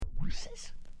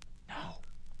voices? No.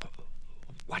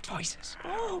 What voices?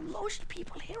 Oh, most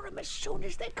people hear them as soon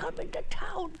as they come into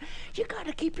town. You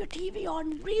gotta keep your TV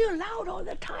on real loud all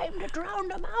the time to drown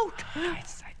them out.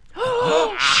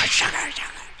 Sugar.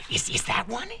 Is that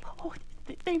one? Oh,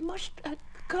 they must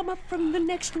come up from the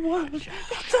next world.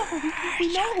 That's all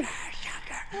we know.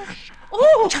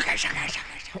 Oh! Sugar.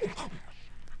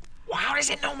 Well, how does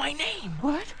it know my name?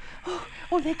 What?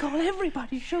 Oh, they call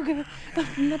everybody Sugar.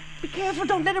 Be careful,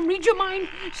 don't let them read your mind.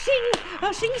 Sing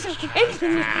something,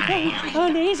 anything.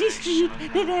 On Lazy Street,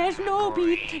 it has no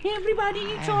beat. Everybody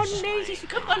eats on Lazy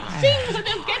Street. Come on, sing or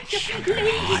they'll get you.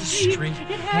 Lazy Street,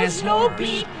 it has no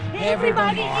beat.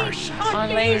 Everybody eats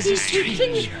on Lazy Street.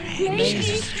 Sing it,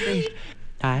 Lazy Street.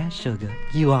 Hi, Sugar.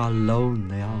 You are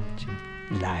lonely, aren't you?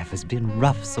 Life has been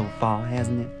rough so far,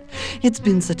 hasn't it? It's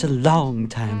been such a long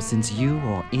time since you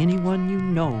or anyone you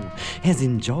know has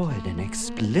enjoyed an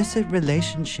explicit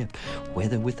relationship,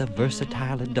 whether with a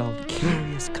versatile adult,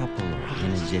 curious couple, or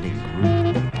energetic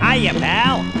group. Hiya,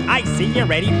 pal. I see you're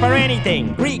ready for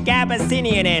anything. Greek,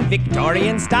 Abyssinian, and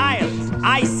Victorian styles.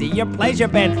 I see you're pleasure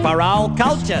bent for all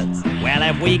cultures. Well,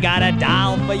 have we got a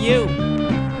doll for you?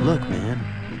 Look, man,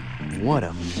 what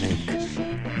a make.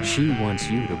 She wants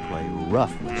you to play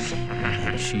rough with her,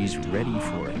 and she's ready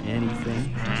for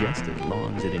anything, just as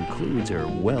long as it includes her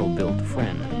well-built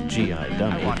friend, G.I.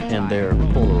 Dummy, and their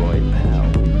Polaroid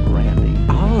pal, Randy.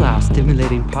 All our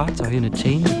stimulating parts are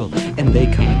interchangeable, and they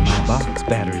come in my box.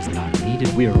 Batteries not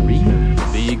needed. We're real.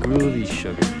 Be groovy,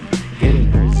 Sugar. Get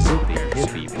in her zippy,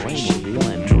 hippie Playmobil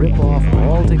and drip off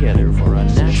all together for a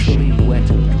naturally wet,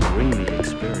 dreamy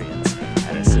experience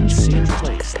at a sincere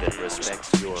place that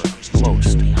respects your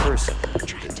most personal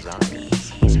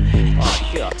desires. Oh,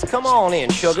 shucks. Come on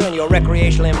in, Sugar, and your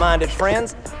recreationally minded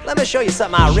friends. Let me show you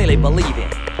something I really believe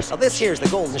in. Now, this here's the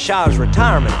Golden Showers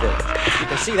Retirement Village. You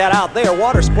can see that out there.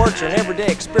 Water sports are an everyday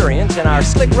experience, and our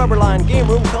slick rubber-lined game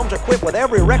room comes equipped with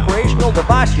every recreational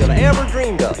device you've ever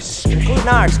dreamed of, including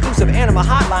our exclusive Anima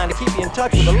hotline to keep you in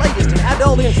touch with the latest in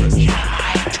adult interests.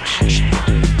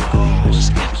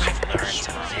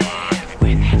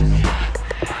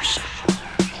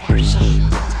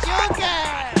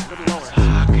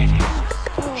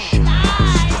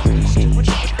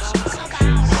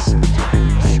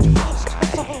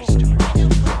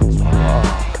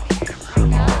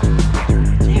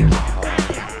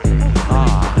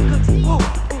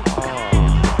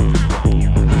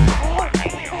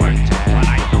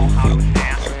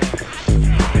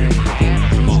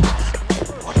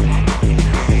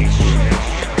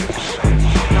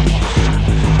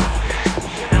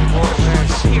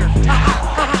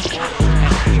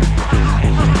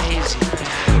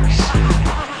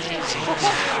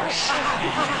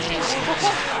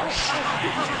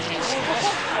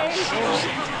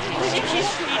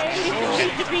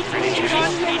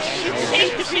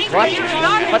 Wait,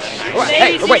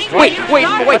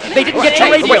 they didn't get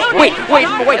your radio.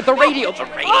 Wait, the radio.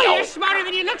 Oh, you're smarter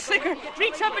than you look, Slicker.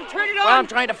 Reach up and turn it on. Well, I'm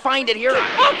trying to find it here.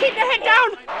 Oh, keep your head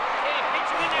down.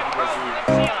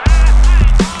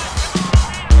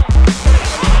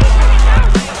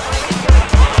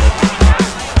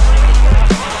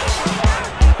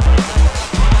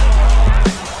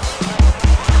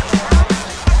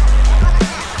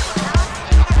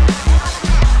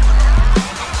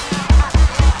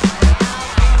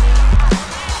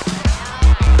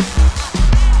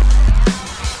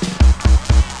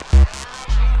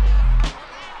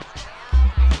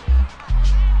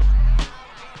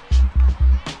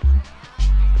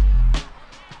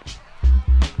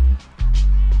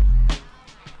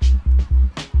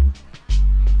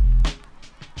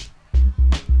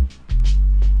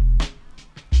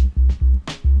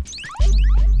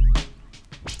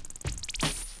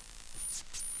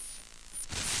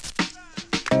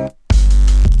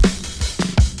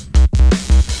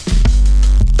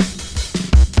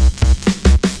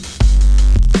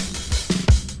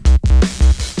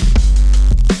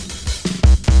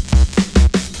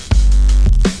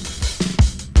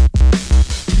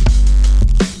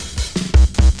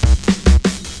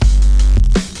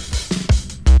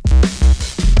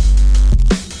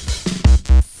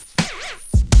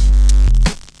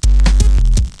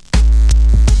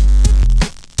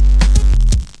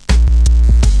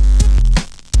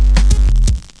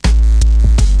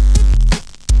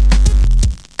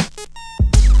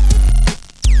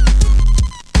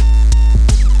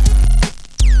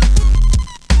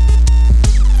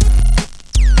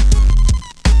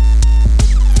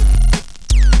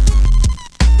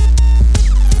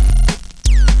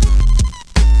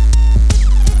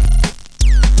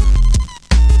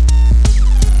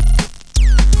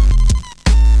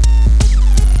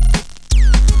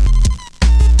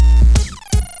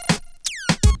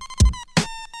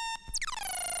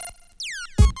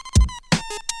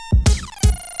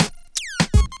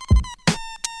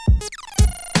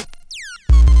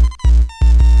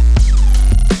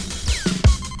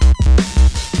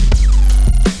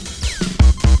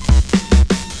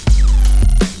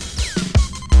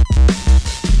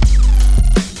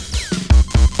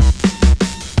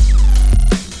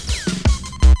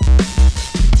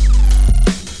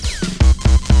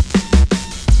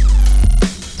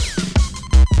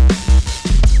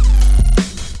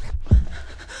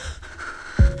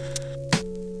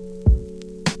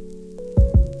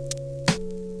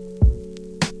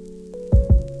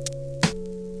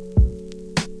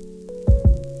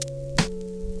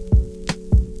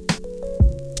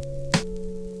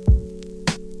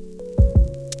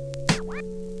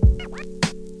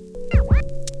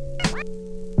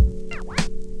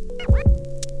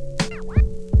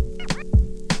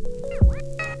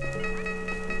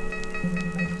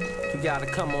 gotta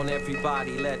come on,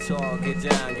 everybody, let's all get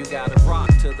down. You gotta rock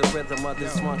to the rhythm of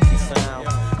this funky sound.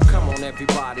 Come on,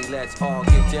 everybody, let's all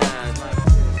get down.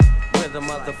 Rhythm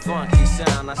of the funky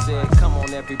sound. I said, come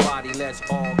on, everybody, let's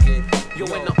all get. Yo,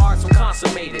 in the arts, I'm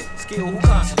consummated. Skill who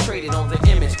concentrated on the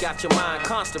image. Got your mind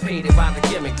constipated by the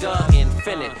gimmick. The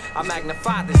infinite. I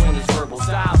magnify this when it's verbal.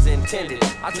 Styles intended.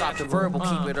 I drop the verbal,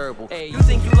 keep it herbal. Hey, you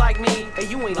think you like me? Hey,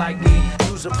 you ain't like me.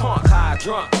 Use a punk, high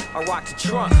drunk. I rock the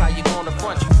trunk. How you gonna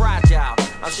front? You fragile.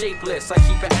 I'm shapeless. I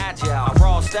keep it agile. I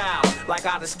raw style. Like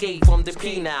I'd escape from the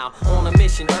P now. On a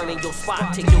mission, earning your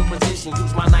spot. Take your position.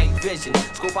 Use my night vision.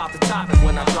 Scope out the topic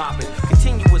when I drop it.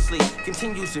 Continuously,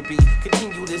 continues to be.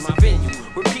 Continue this venue.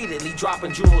 Repeatedly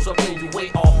dropping jewels up in you.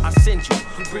 Way off, I send you.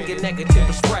 Bringing negative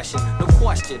expression. No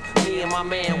question. Me and my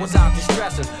man was out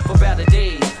distressing. For better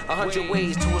days. 100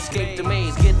 ways to escape the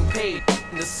maze. Getting paid.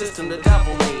 In the system the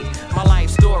devil made. My life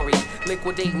story.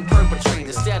 Liquidating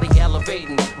perpetrators. Steady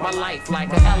elevating. My life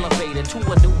like an elevator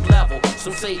to a new level.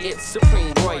 Some say it's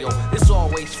supreme royal. It's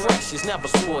always fresh. It's never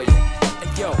spoiled.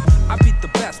 Hey, yo, I beat the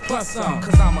best plus some,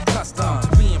 cause I'm accustomed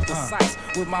to being precise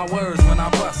with my words when I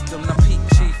bust them. Now peep,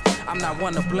 chief, I'm not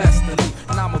one to bless the leaf,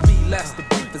 and I'ma be less the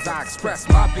brief as I express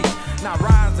my beat. Now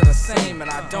rhymes are the same, and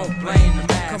I don't blame the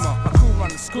mass. Come on, my crew run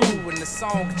the school, and the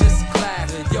song is just a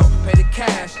class. And yo, pay the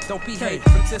cash, don't be hate,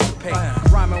 participate.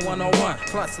 Rhyming 101,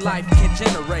 plus life can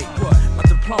generate what? My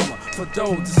diploma for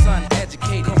those that's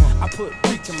uneducated. I put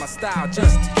reach in my style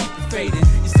just to keep it faded.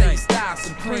 You say your style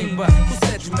supreme, but who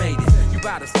said you made it? You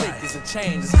bout as thick as a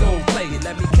chain, it's gold plated.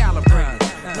 Let me calibrate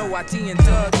it. No ID and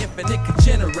Doug, infinite could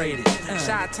generate it.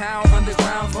 Chi-Town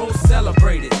underground, most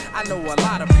celebrated. I know a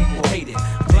lot of people hate it.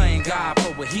 Blame God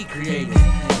for what he created.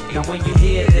 And when you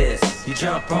hear this, you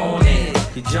jump on it.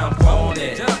 You jump on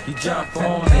it. You jump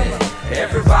on it.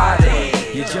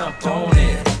 Everybody, you jump on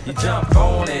it. You jump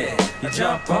on it. You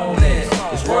jump on it.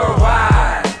 It's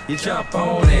worldwide. You jump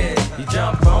on it. You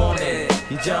jump on it.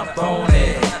 You jump on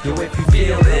it. Yo, if you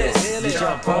feel this, you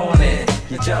jump on it.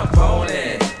 You jump on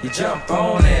it. You jump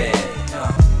on it.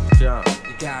 Jump.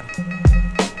 You got it.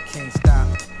 Can't stop.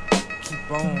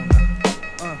 Keep on.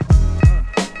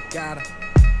 Got it.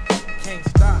 Can't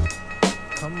stop.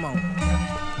 Come on.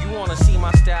 You wanna see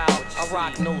my style? I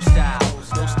rock no style.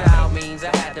 No style means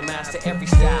I had to master every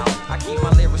style. I keep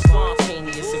my lyrics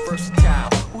spontaneous and versatile.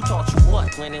 Who taught you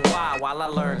what, when, and why? While I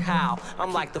learn how.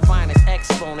 I'm like the finest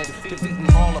exponent,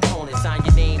 defeating all opponents. Sign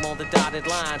your name on the dotted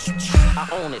line. I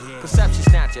own it. Perception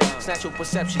snatcher, snatch your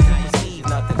perception. You perceive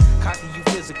nothing. Cocky you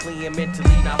physically and mentally.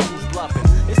 Now who's bluffing?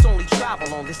 It's only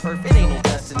travel on this earth. It ain't no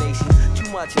destination.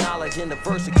 Too much knowledge in the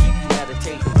verse to keep you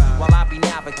meditating. While I be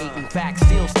navigating, facts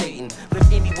still stating.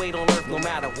 Live any weight on earth, no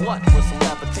matter what, with some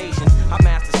levitation. I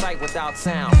master sight without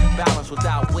sound, balance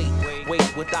without weight,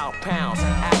 weight without pounds.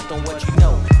 Act on what you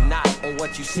know, not on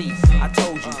what you see. I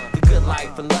told you, the good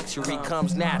life and luxury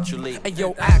comes naturally. Hey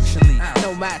yo, actually,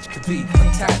 no match could be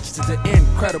attached to the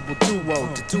incredible duo.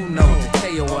 The do know, the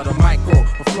tail or the micro,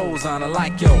 with flows on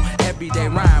alike, yo. Everyday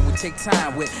rhyme, we take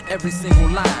time with every single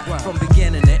line, from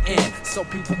beginning to end, so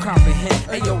people comprehend.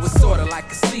 Hey yo, it's sorta like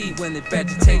a seed when it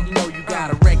vegetate. You know you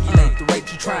gotta regulate the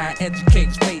rate you try and educate.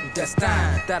 It's fate and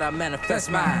destined that I manifest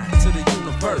mine to the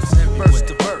universe. Verse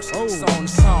to verse, song to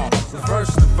song,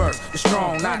 verse to verse. It's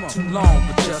strong, not too long,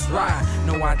 but just right.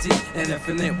 No ID and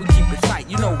infinite, we keep it tight.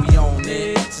 You know we own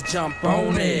it, so jump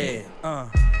on it. You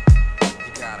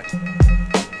got it. You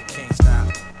can't stop.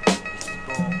 You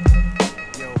keep on.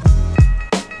 Yo,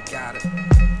 you got it.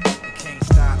 You can't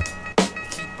stop. You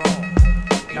keep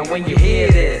on. Now when you hear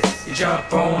this, you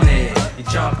jump on it. You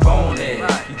jump on it.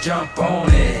 You jump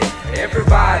on it.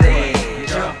 Everybody, you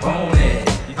jump on it.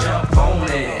 You jump on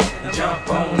it. You jump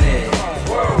on it. It's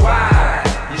worldwide.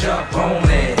 You jump on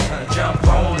it. You jump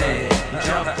on it. You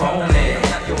jump on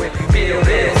it. Yo, if you feel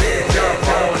this, you jump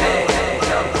on it. You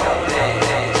jump on it.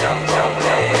 You jump on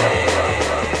it.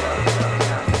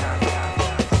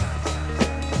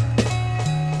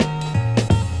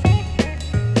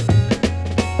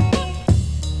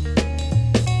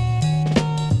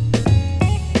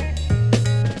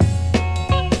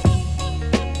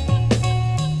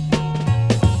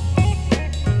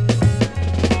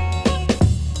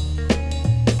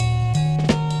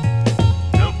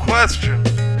 Question.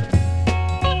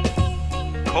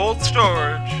 Cold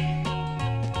storage.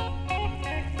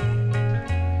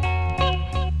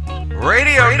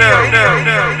 Radio no.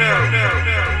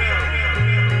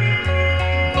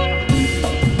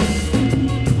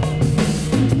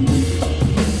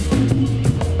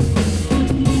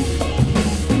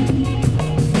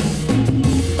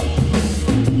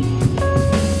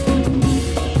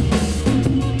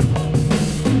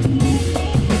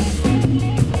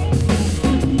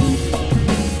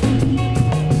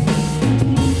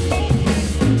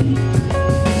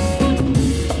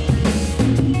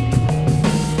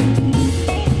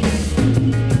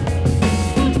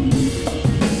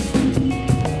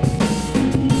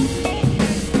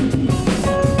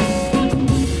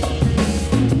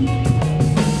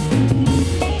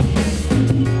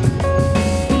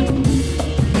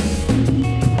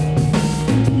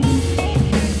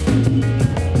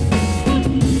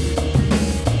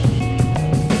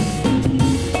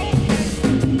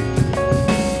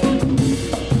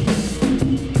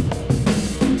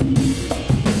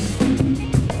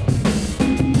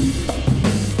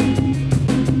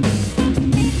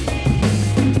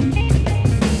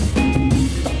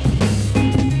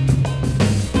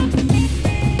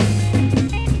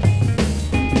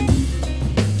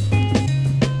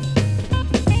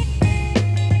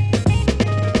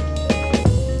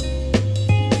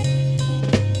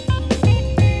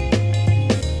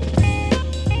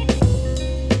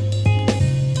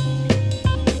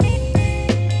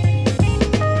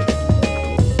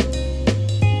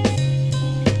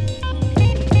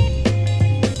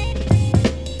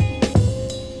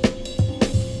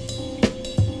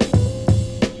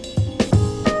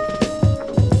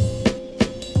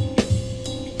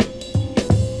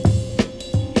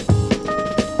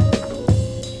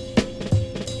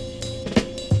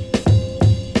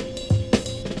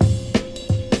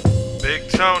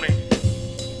 Tony.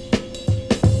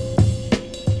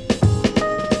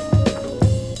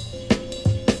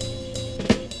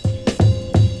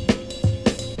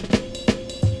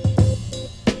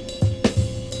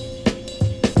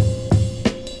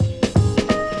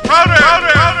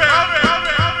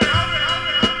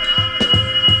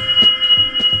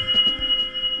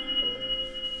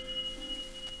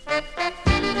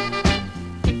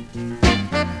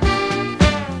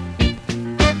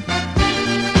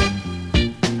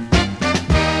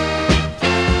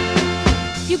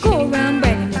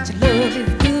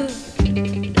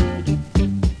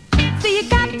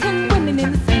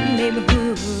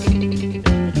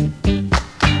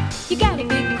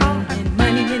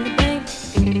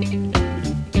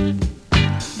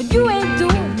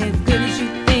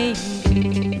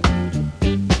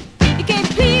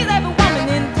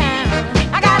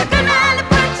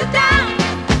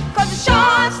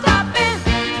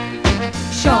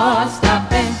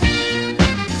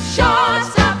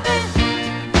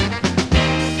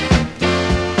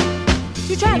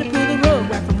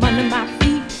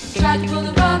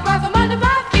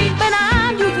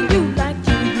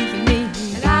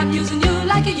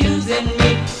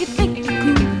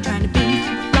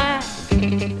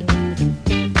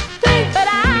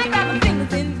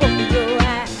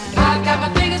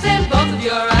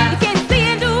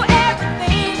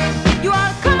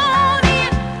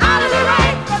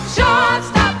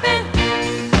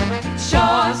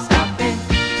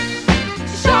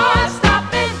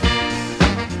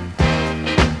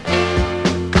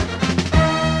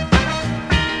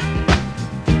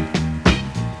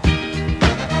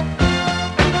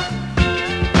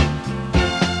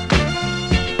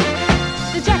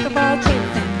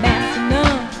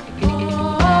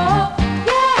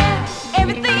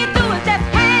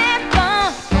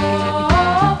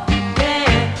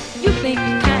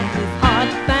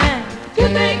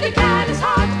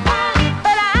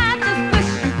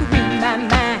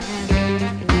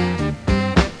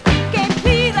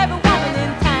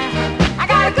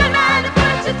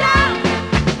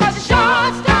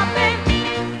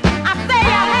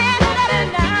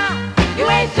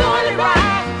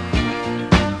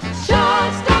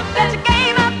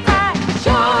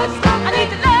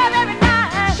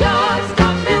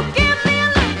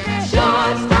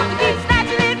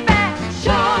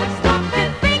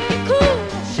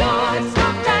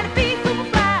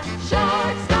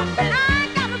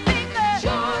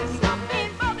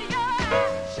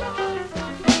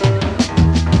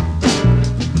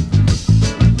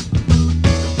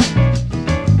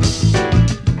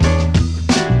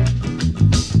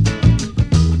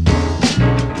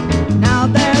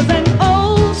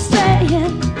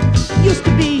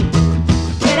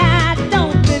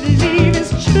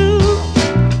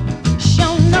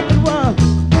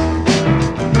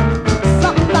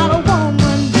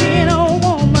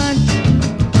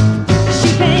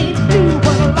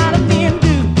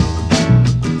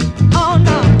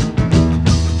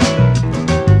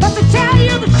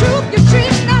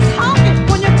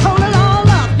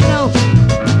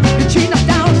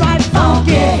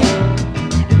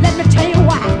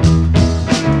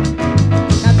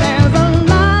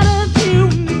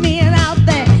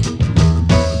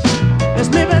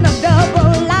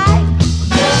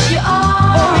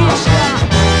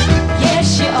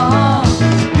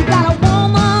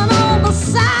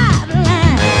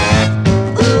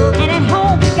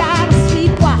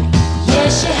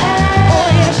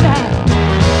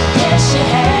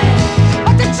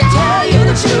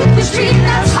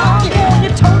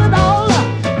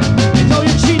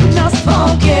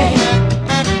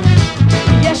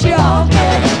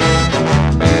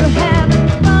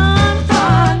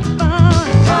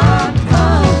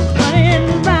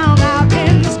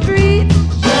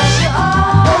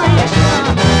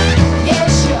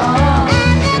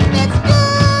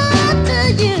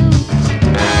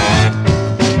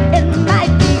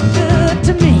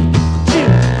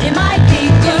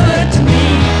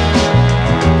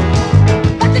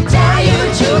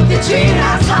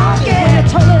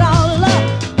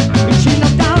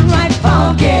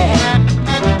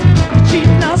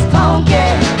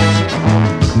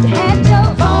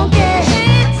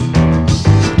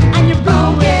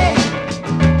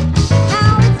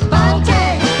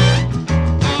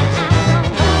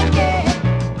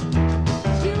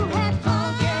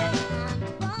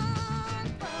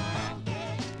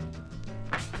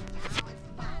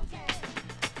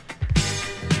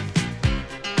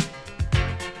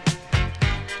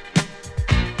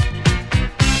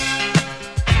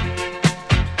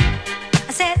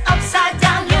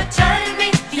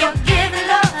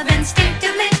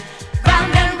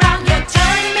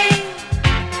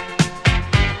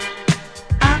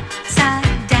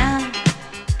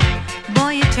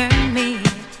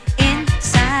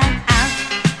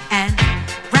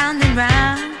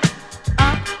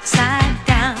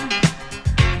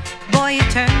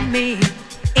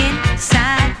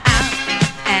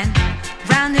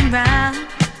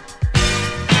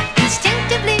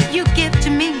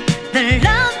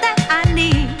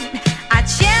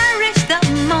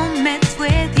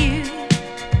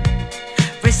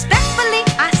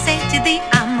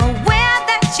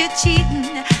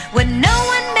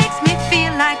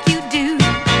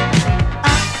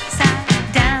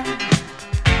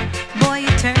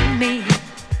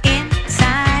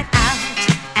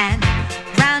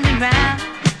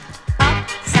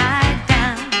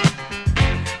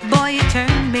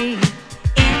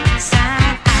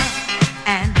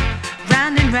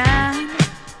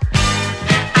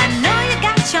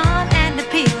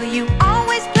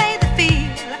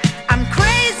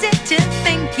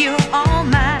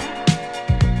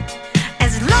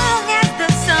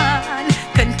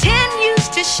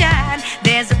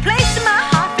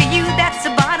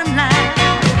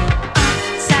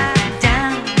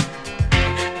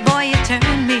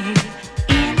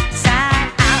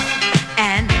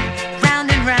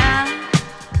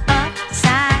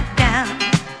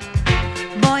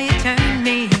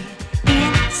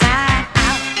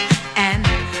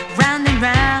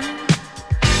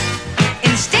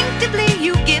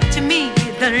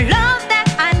 the love that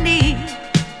I need.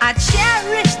 I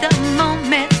cherish the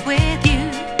moments with you.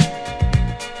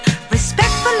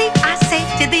 Respectfully, I say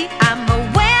to thee, I'm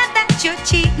aware that you're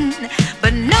cheating,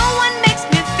 but no one makes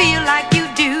me feel like you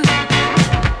do.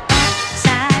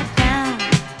 Upside down,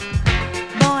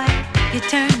 boy, you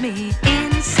turn me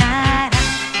inside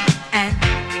out and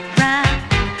round,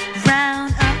 round,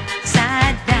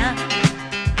 upside down.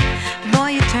 Boy,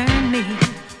 you turn me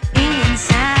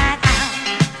inside out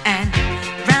and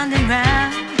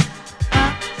round,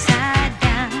 upside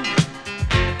down.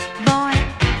 Boy,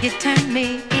 you turn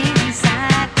me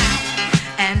inside out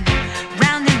and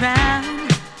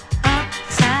round,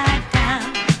 upside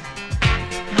down.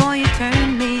 Boy, you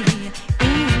turn me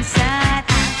inside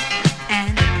out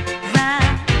and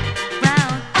round,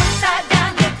 upside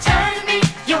down. You turn me,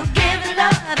 you're giving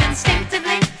love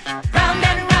instinctively. Round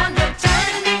and round, you're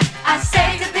turning me. I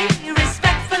say to thee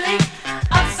respectfully,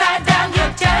 upside down,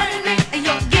 you're turning me.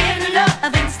 You're giving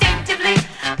love instinctively.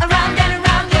 Around and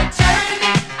around, you're turning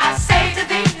me. I say to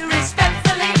thee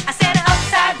respectfully. I said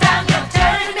upside down, you're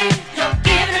turning me. You're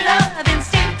giving love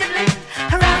instinctively.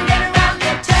 Around and around,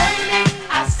 you're turning me.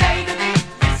 I say to thee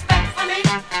respectfully.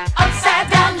 Upside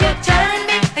down, you're turning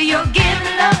me. You're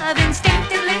giving love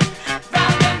instinctively.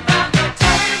 Round and round, you're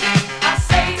turning me. I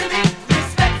say to thee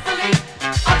respectfully.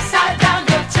 Upside down,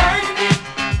 you're turning me.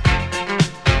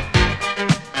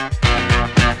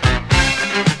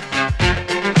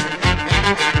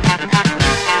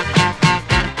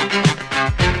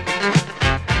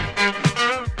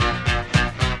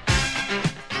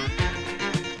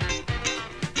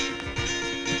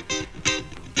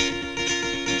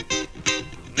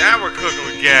 Now we're cooking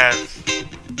with gas.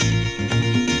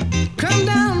 Come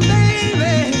down,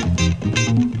 baby.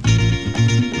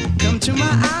 Come to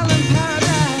my island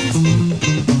paradise.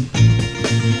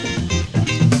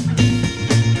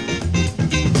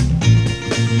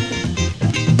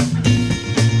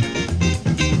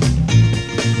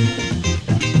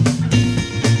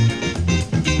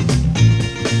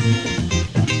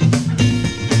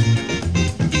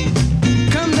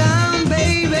 Come down,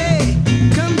 baby.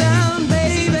 Come down,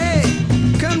 baby.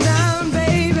 Come down,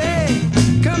 baby.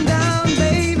 Come down,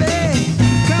 baby.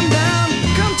 Come down.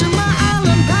 Come to my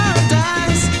island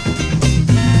paradise.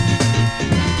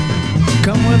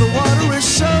 Come where the water is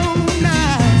so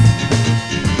nice.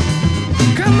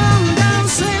 Come on down,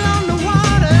 sail on the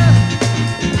water.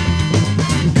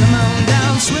 Come on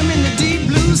down, swim in the deep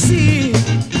blue sea.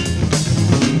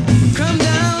 Come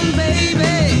down,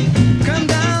 baby. Come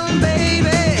down,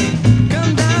 baby.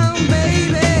 Come down,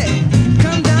 baby.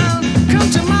 Come down. Come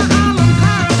to my island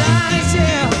paradise,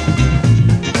 yeah.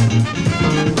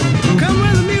 Come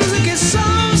where the music is so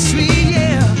sweet,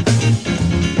 yeah.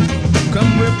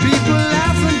 Come where people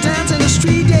laugh and dance in the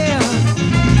street, yeah.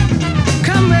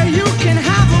 Come where you can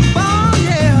have a ball,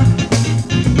 yeah.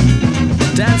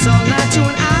 Dance all night to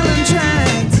an island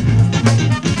trance.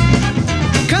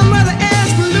 Come where the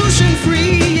air's pollution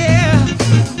free, yeah.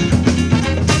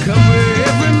 Come where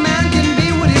every man can be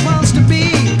what he wants to be.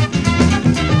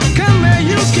 Come where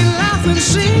you can laugh and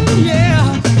sing,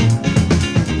 yeah.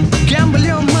 Gamble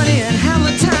your money and have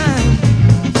a time.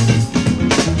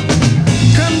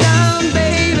 Come down,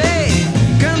 baby.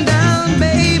 Come down,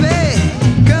 baby.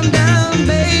 Come down,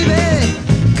 baby.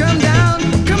 Come down.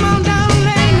 Come on down,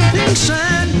 lady pink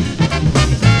sun.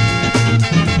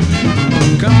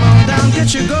 Come on down,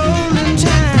 get your golden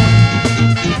time.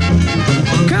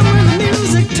 Come where the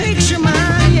music takes your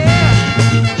mind, yeah.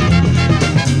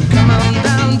 Come on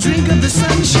down, drink of the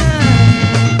sunshine.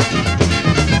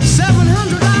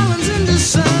 700 islands in the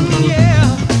sun,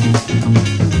 yeah.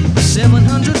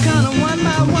 700 kind of one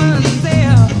by one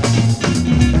there.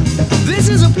 This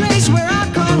is a place where I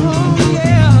call home,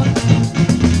 yeah.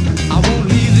 I won't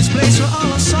leave this place for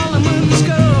all of Solomon's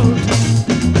gold.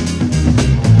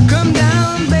 Come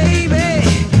down, baby.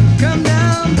 Come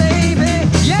down, baby.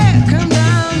 Yeah, come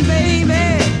down,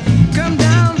 baby. Come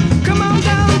down. Come on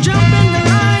down, jump in the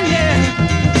line, yeah.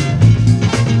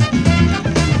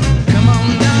 Come on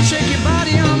down, shake your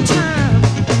body on time.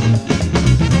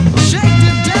 Shake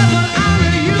the devil out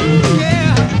of you,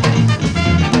 yeah.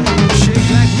 Shake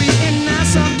like we in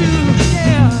Nassau do,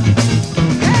 yeah.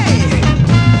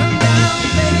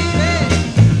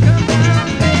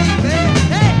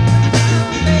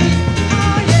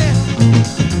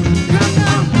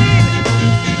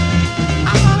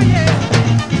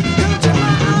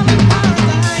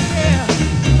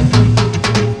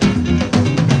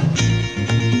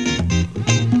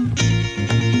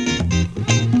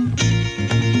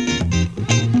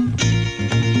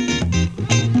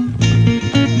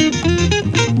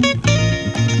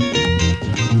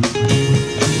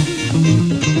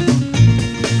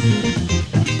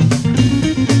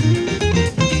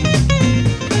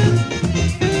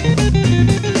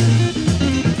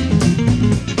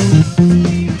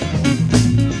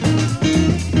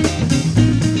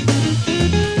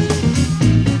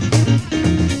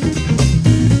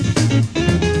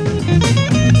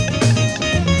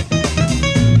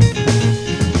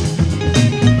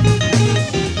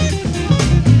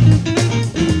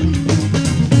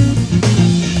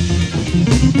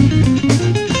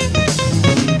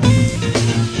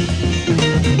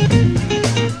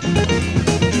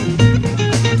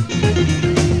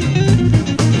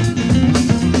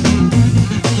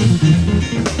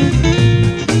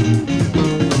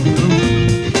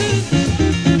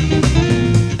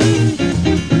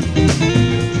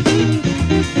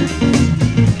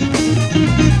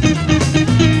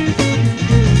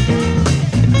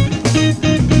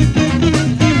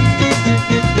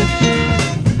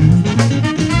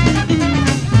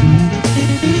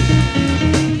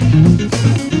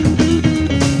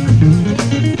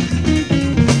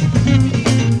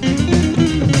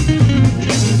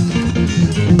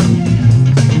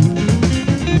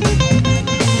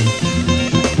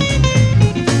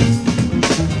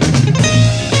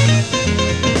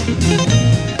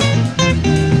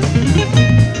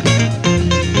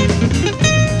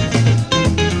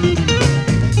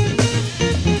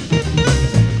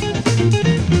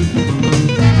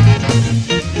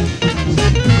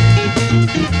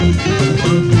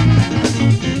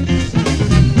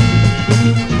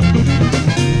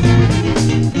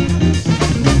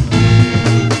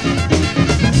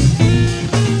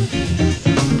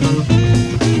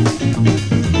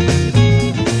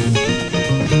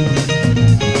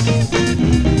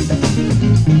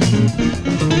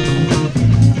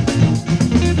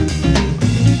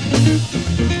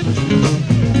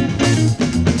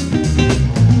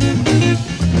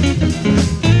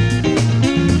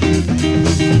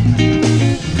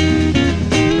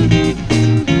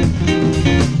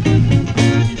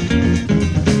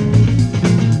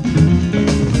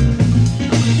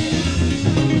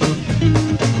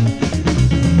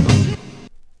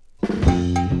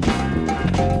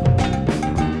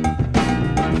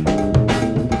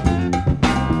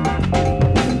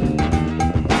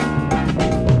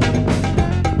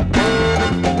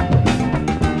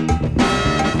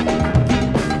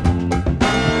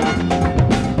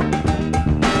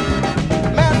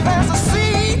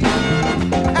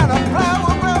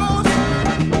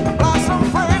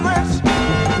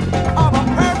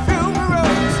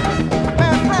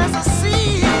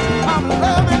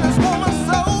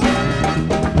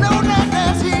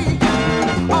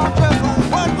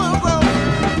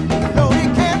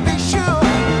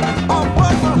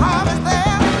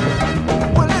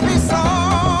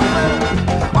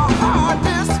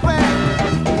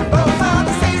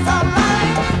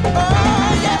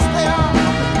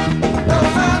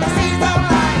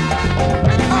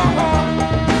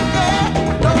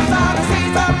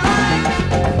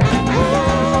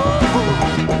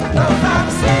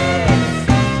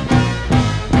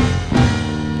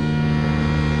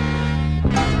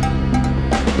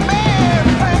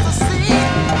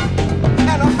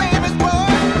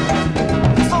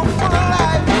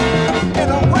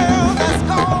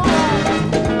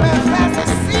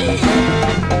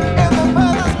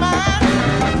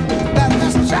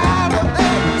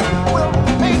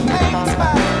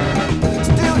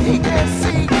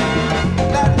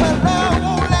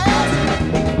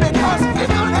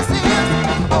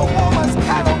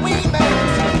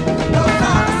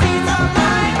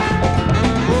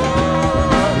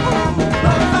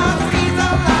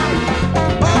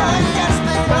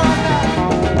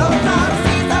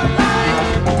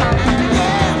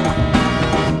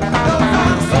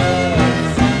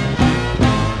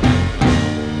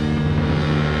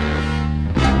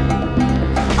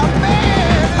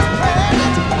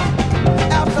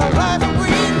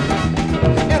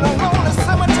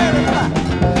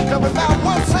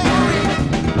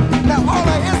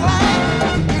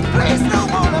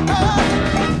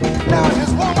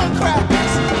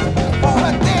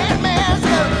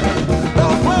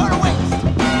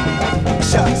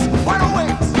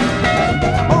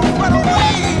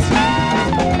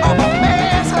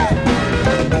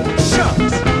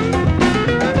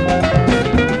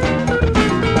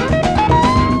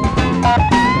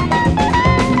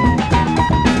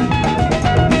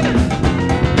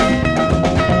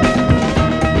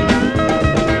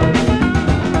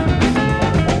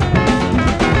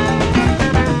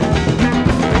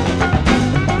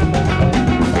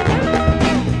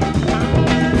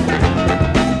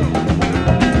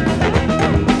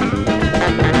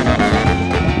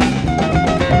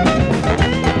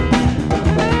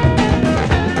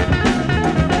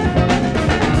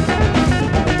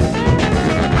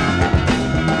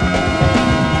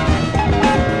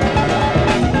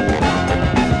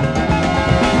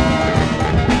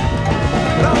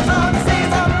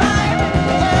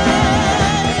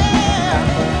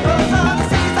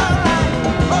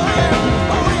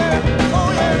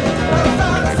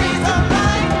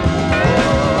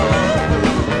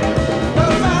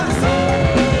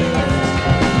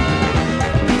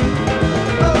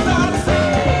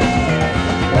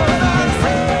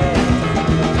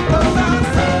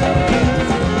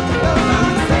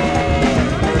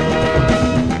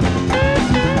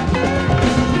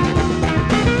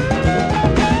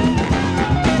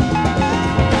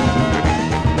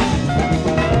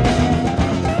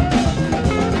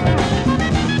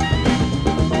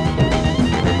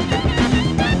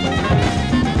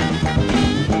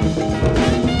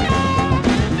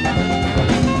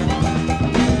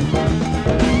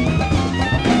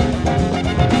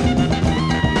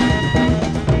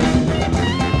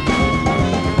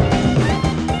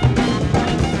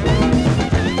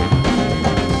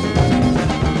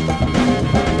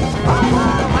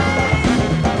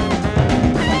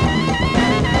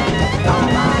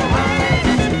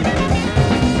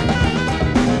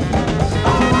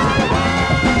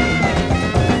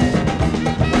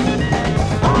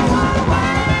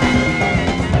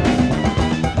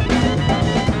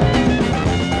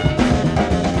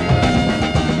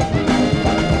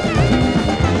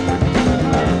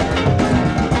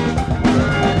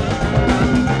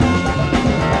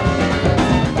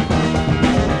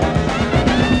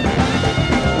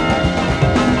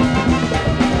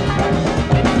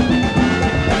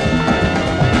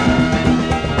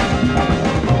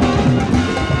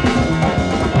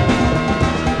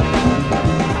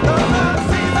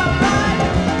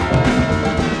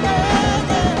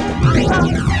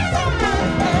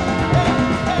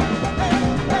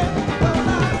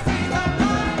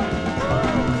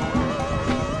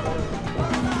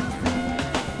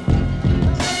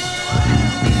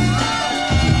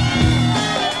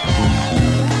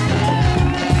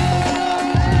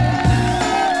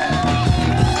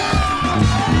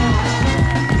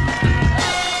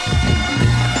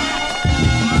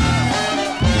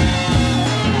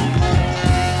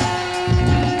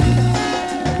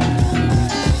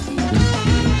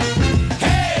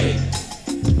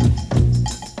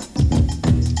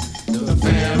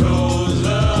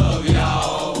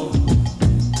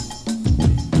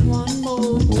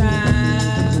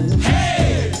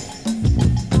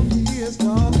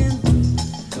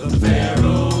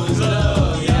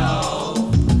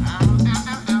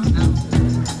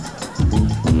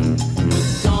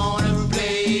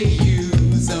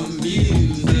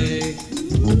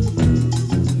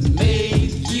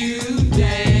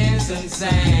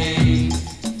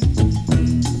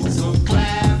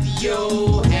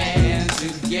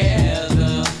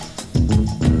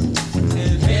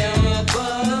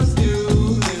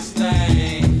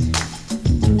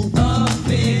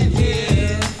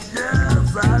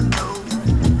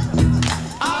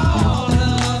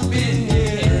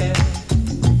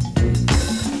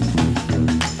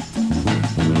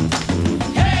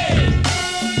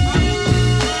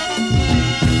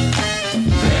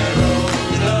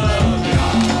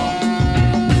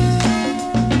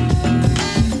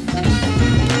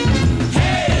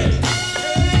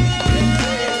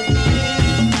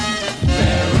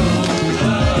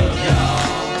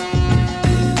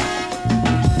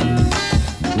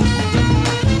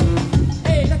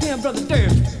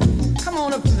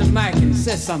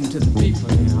 Say something to the people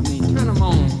here. I mean, turn them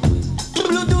on.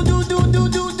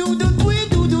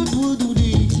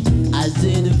 I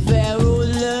said the Pharaoh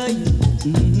love you.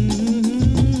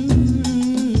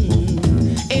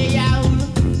 Hey y'all,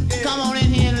 come on in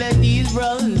here and let these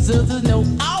brothers and sisters know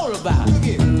all about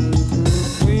it.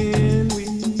 When we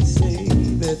say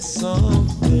that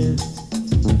something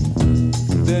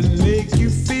that make you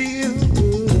feel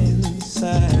good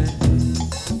inside,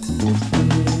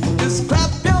 just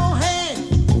clap your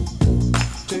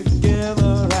hands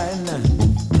together right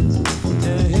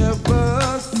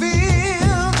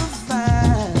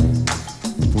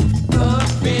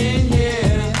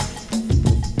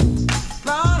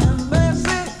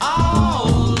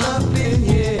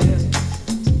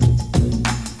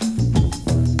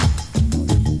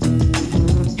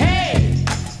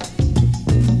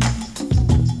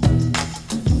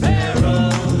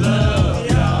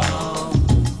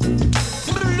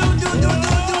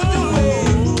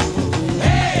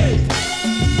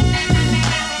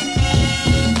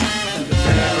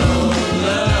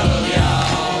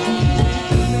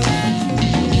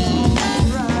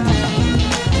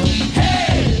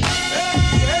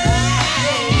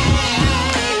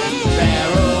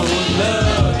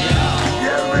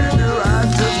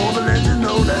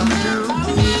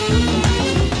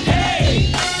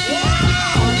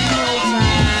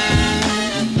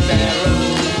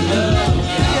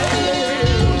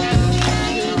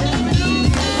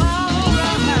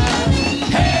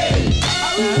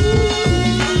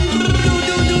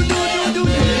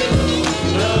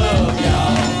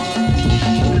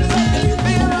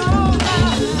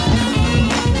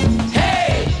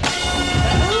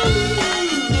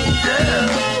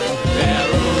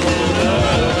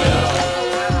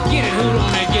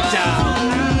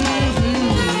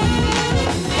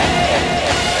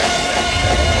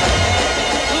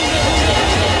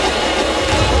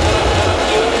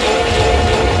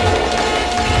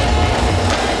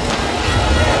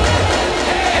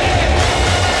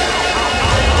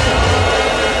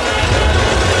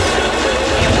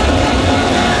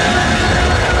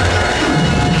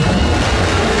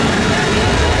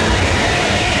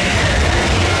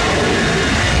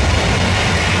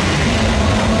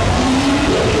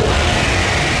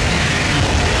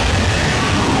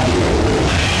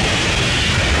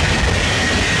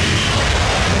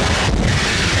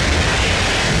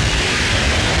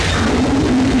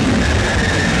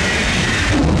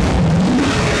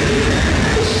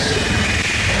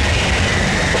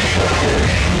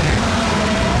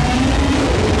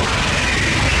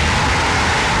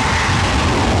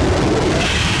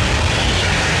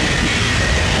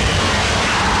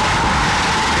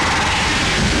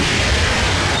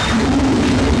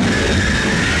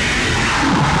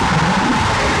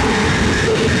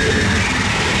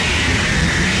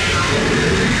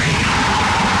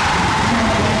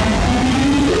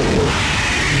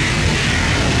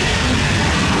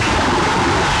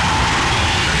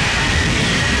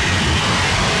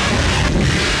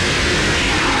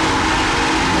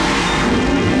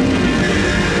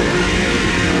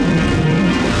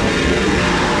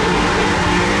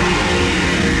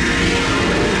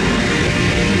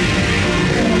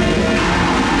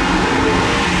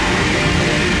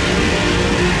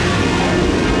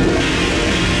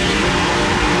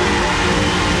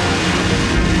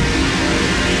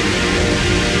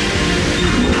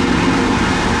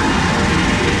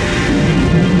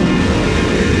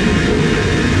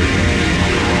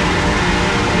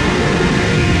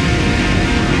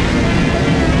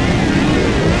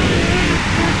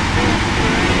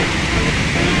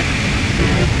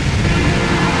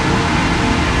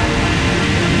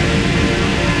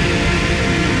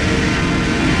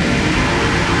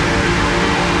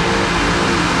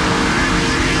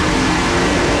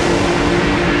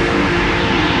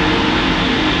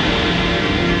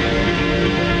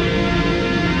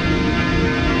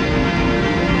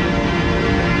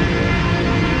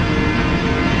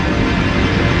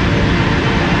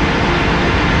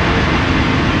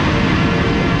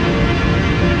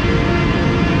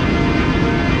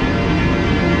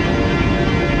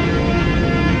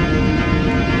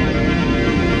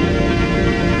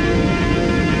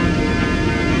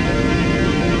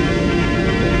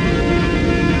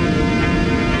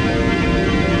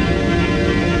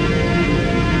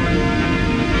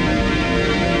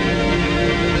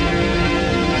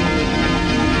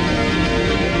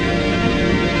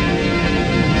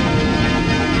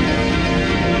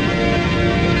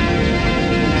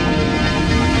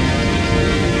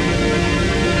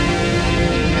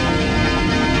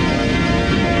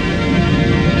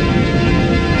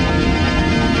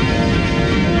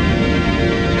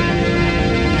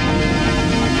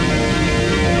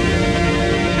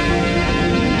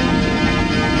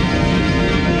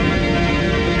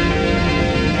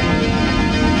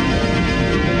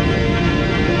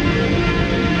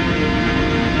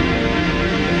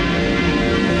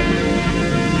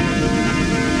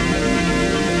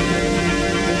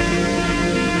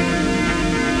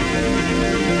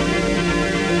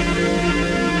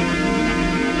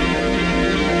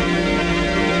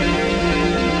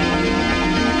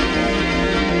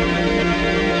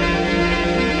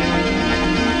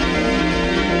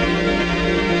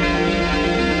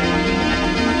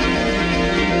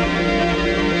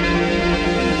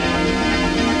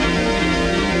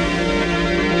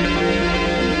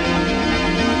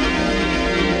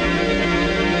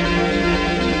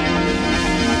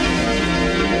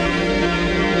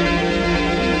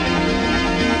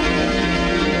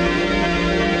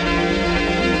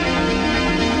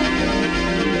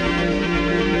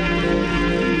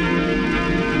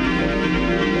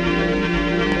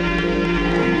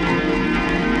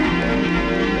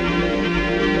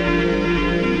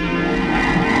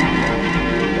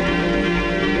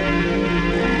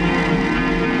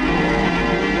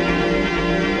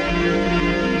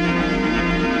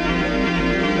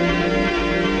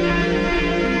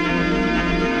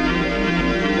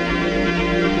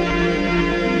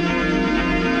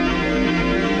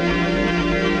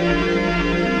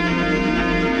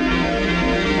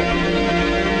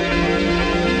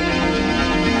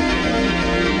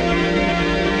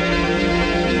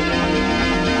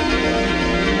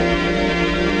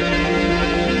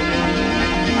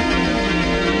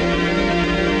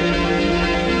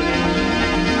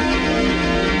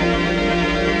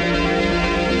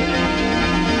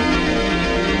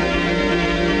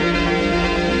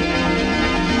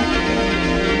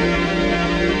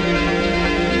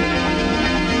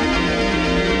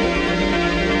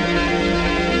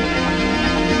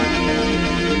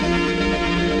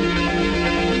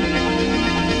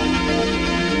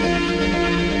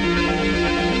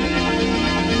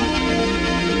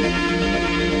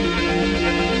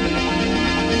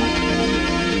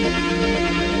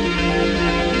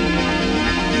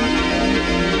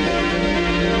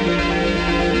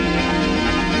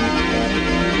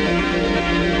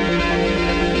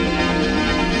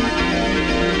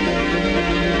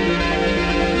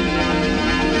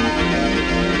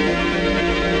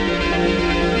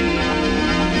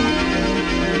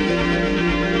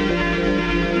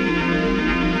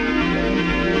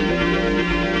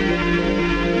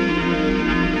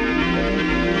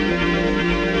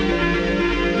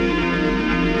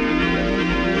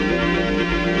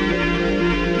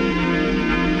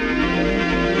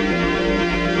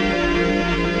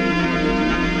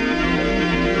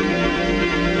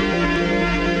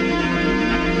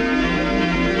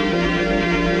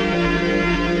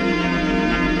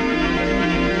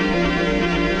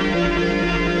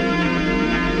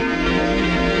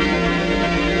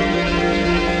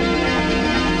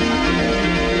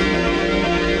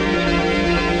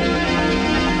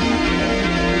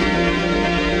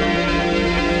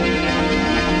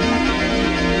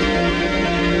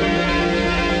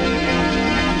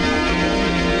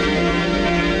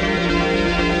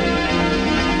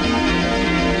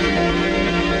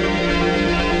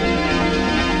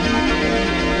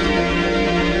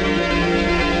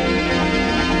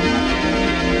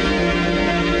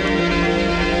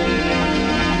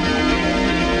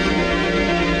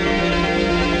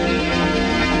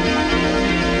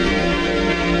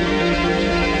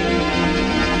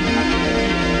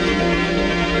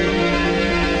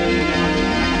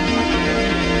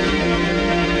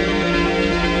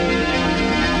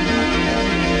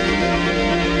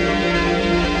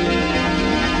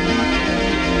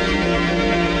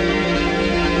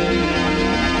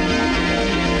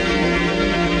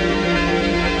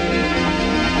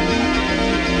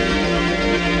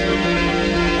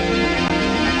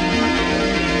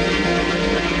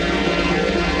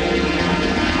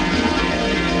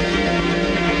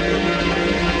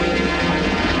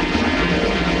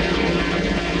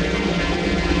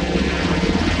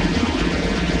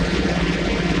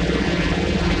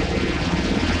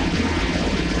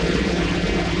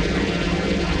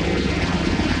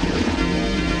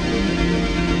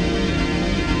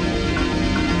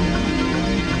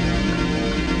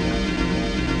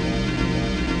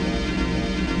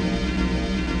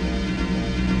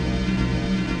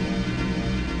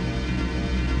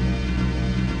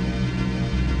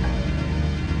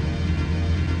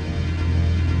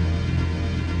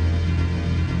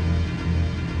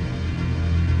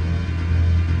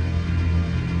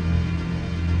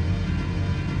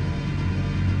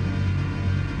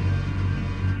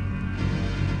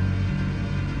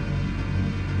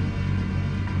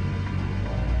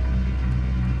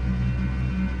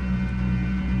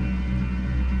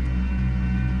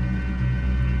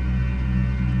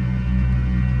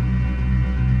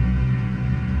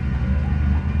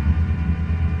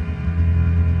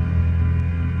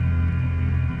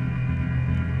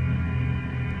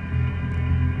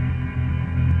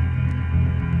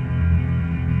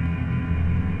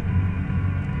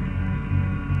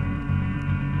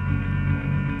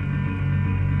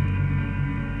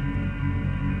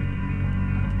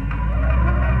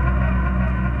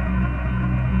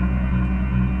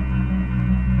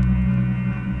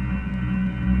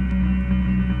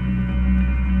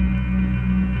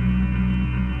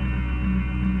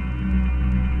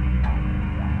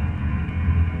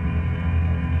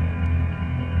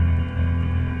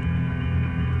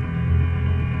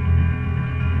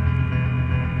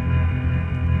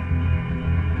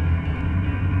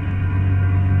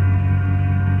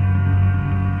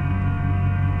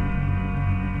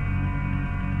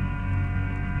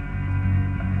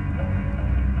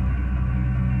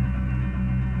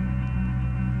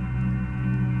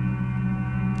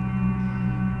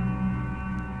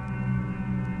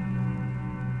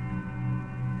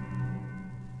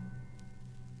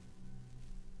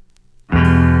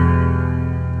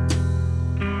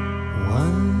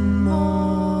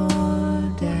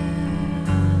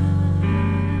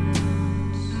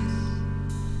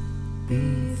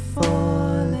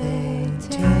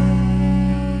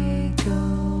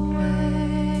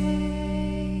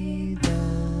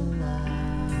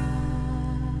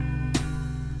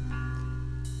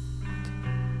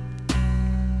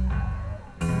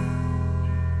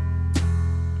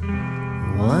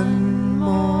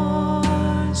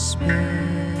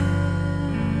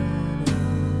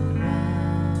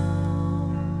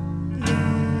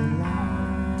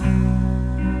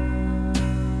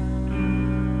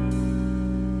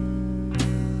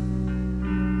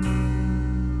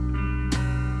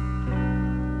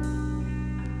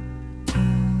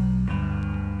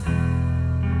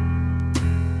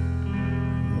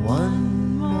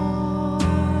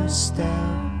step.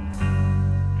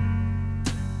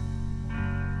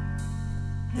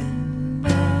 And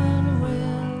then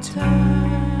we'll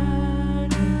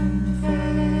turn and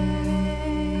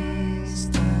face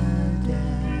the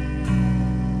dead.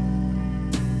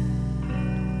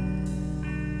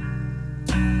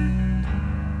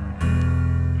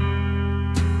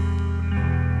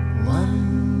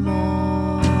 One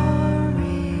more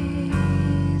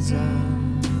reason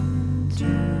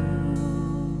to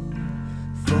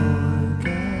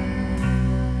forget.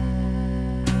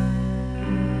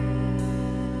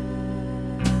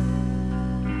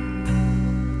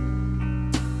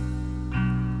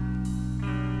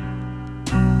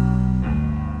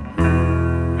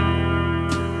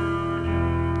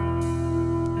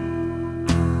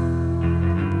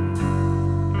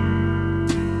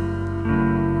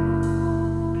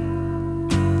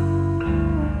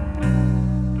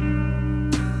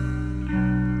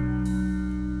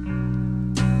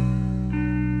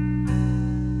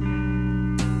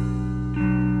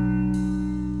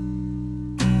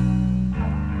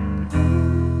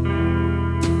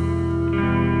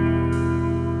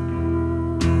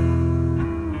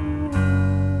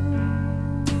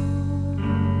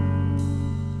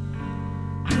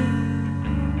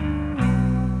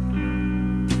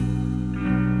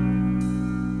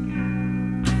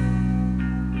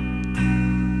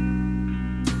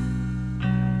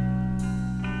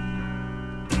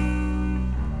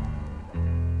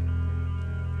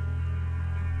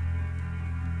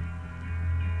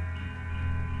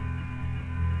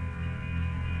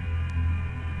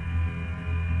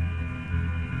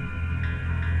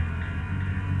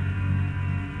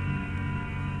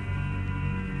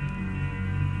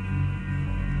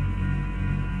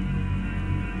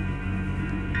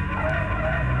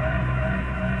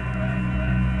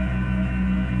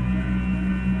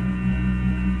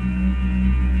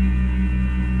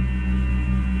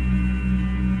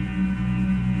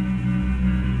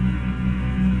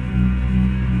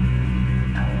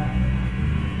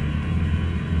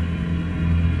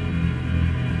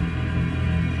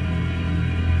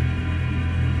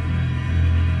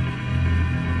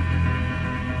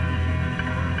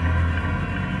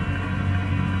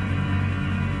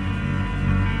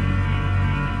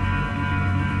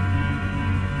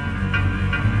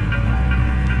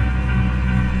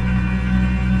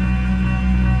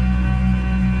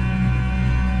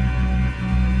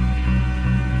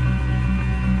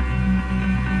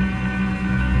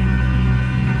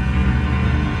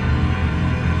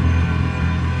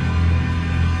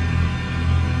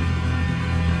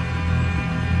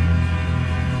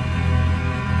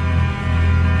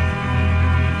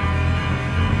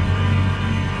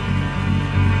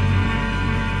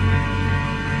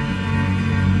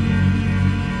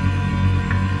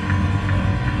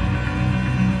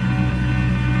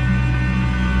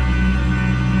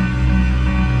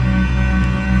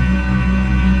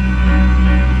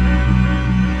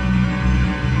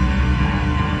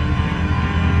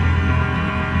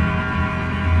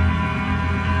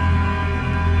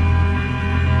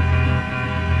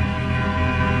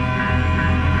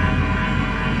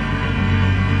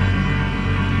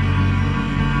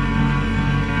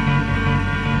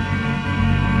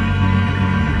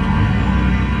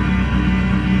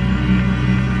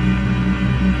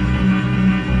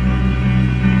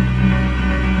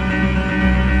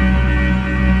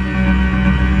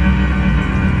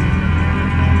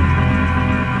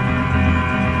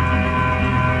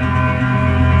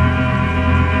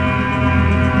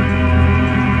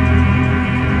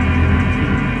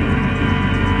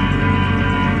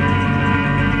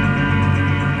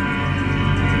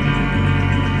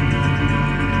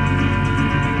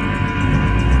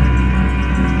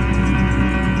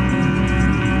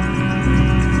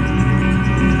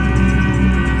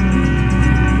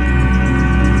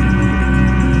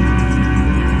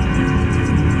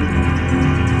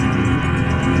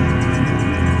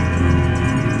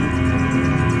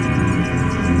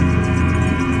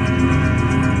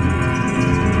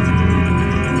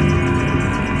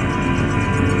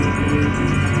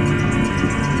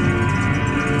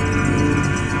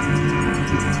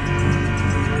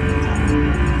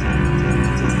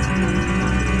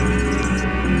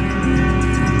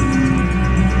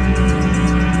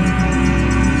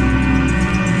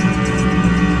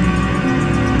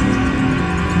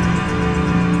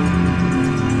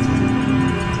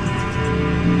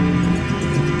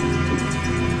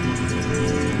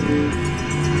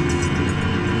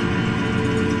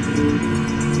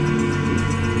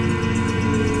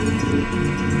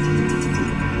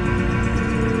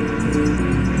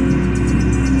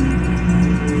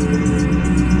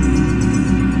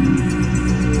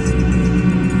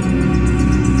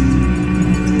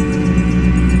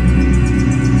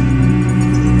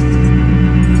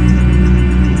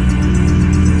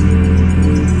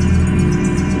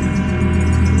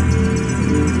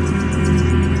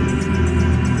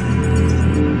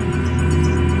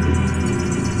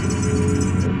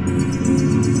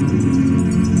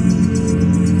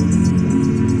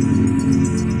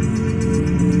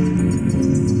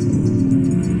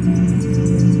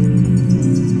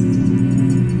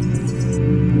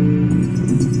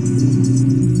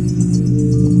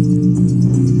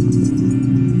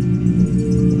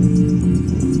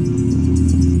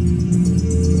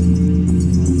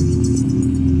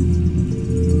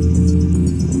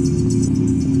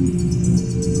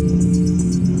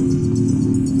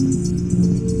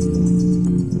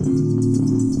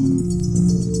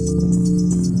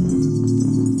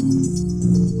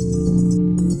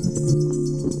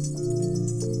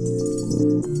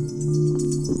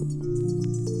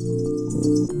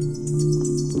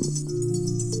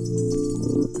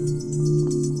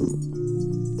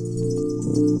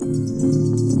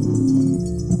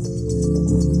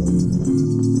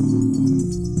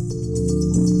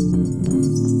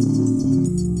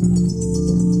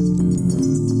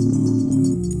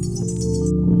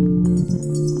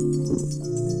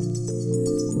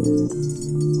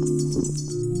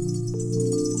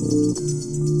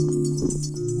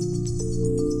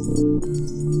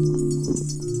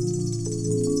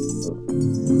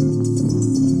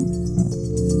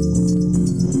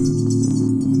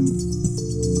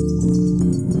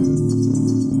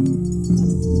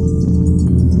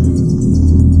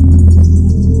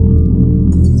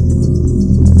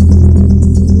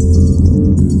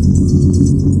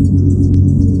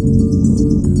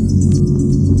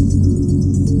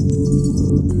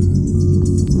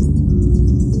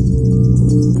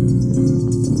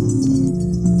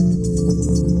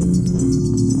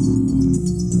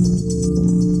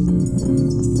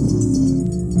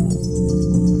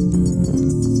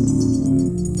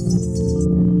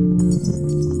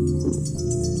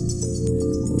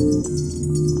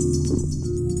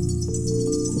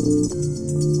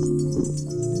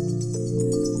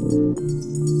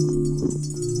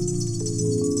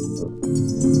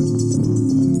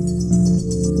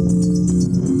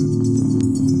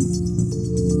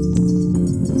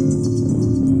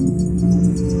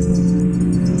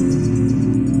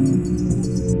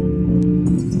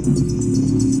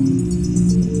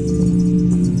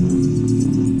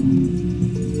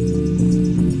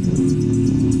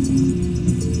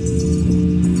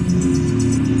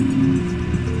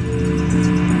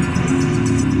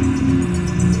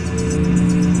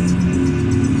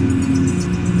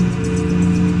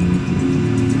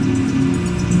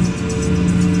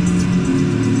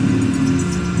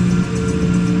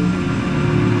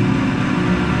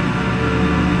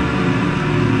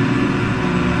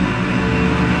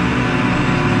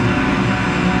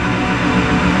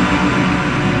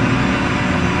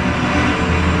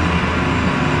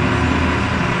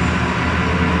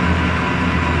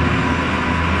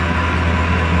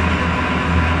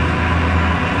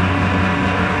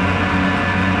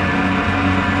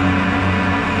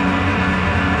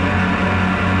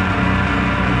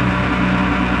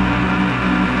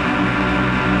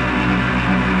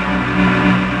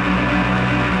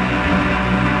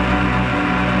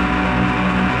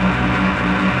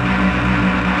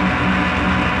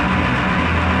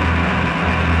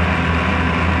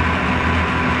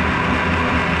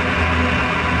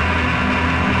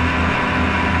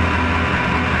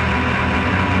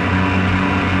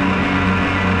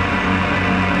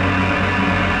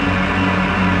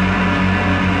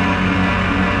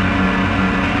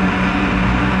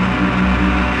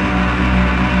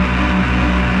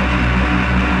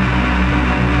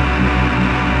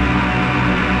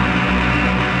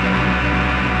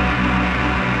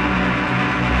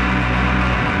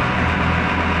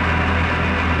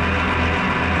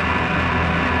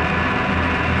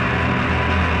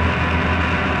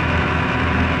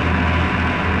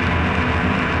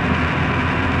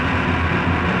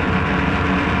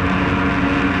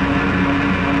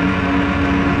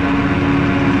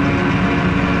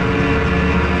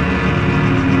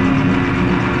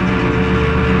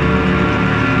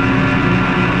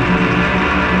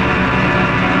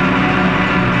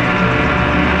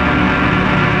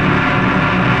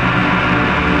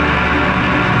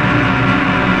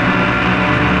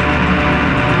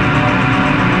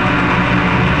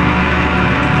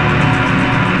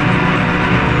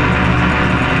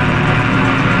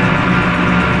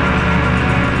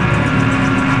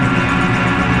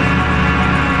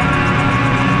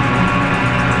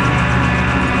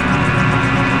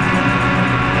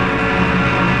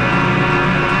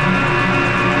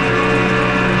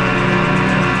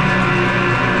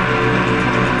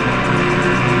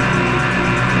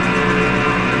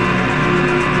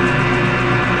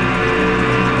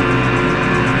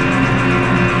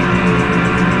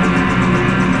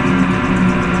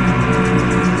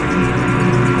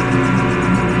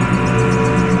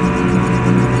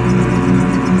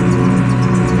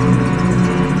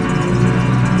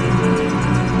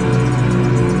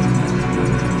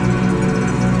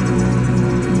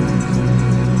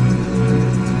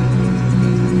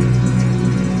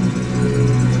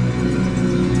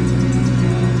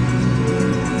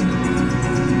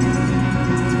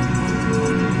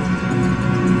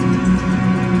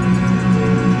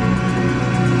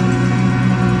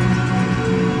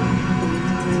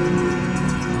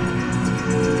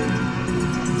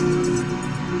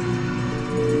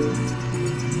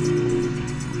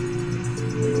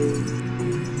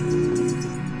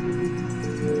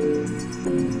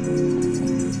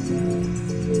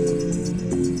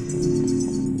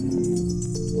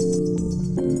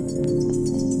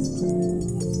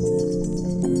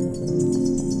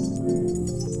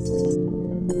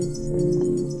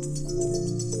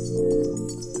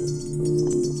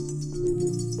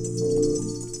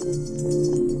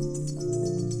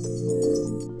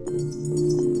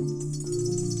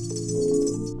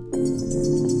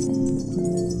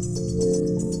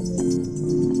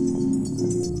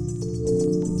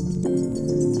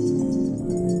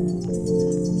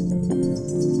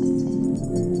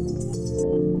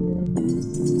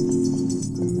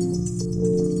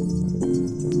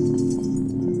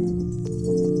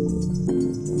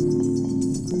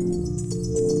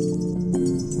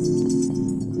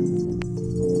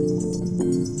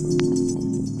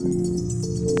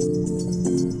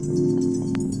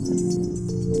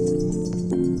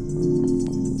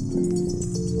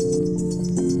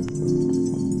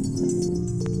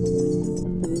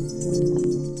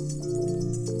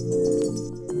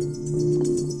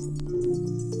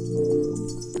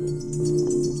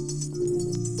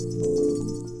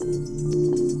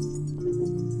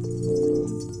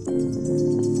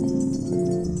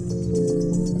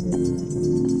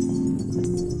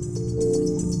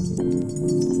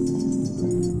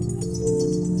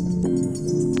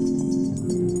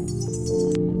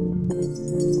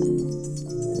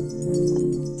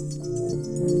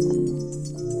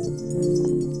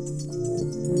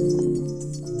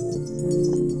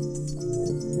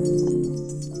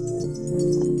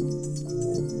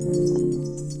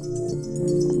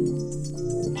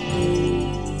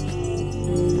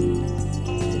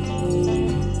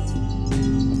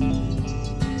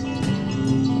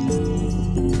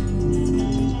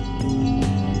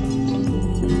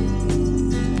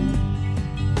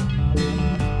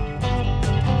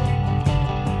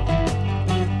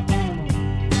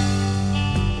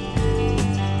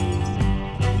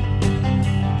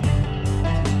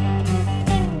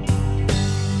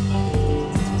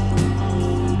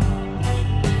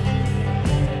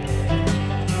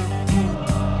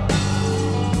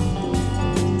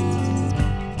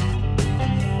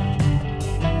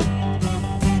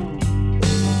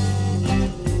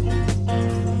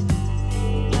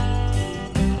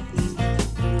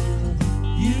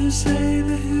 say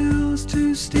the hill's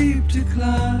too steep to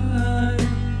climb.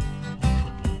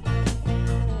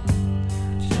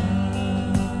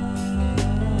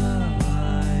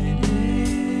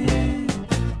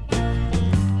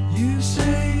 You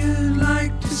say you'd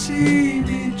like to see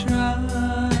me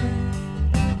try.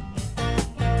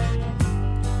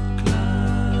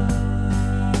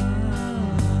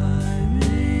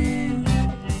 Climbing.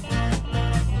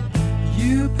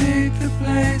 You pick the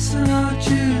place and I'll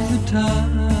choose the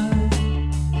time.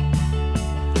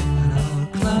 And I'll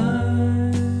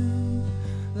climb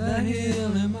the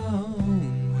hill in my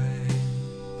own way.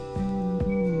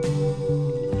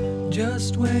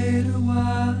 Just wait a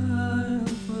while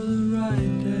for the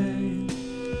right day.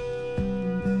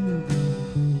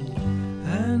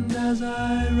 And as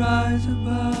I rise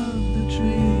above the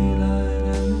tree line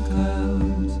and the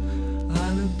clouds, I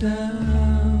look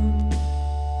down,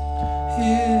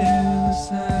 hear the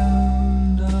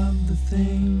sound of the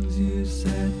things you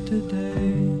said today.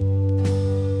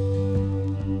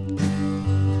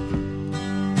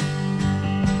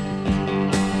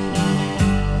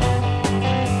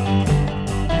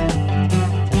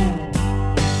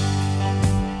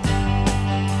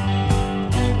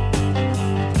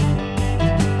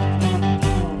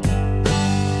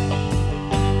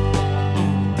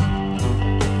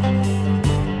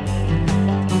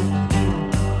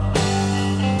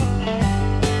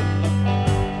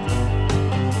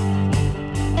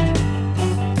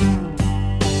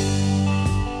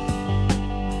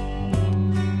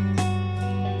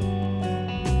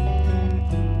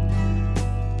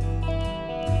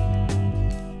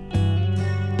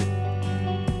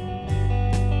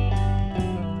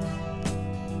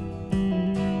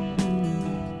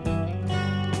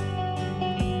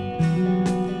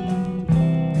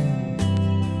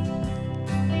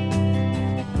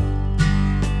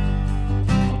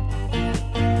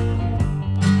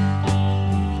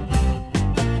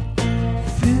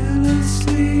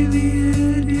 Fearlessly the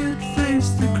idiot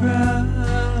faced the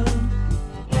crowd,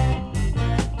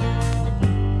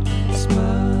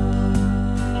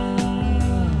 smiling.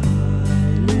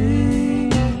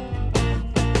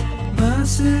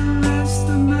 Merciless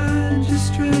the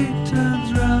magistrate turns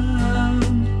round,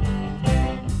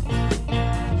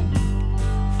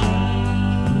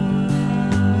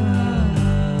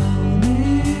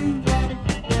 frowning.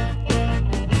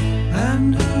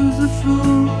 And who's the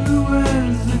fool who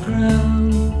wears the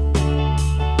crown?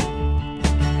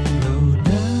 Low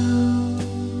down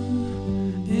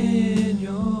in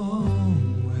your own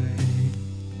way.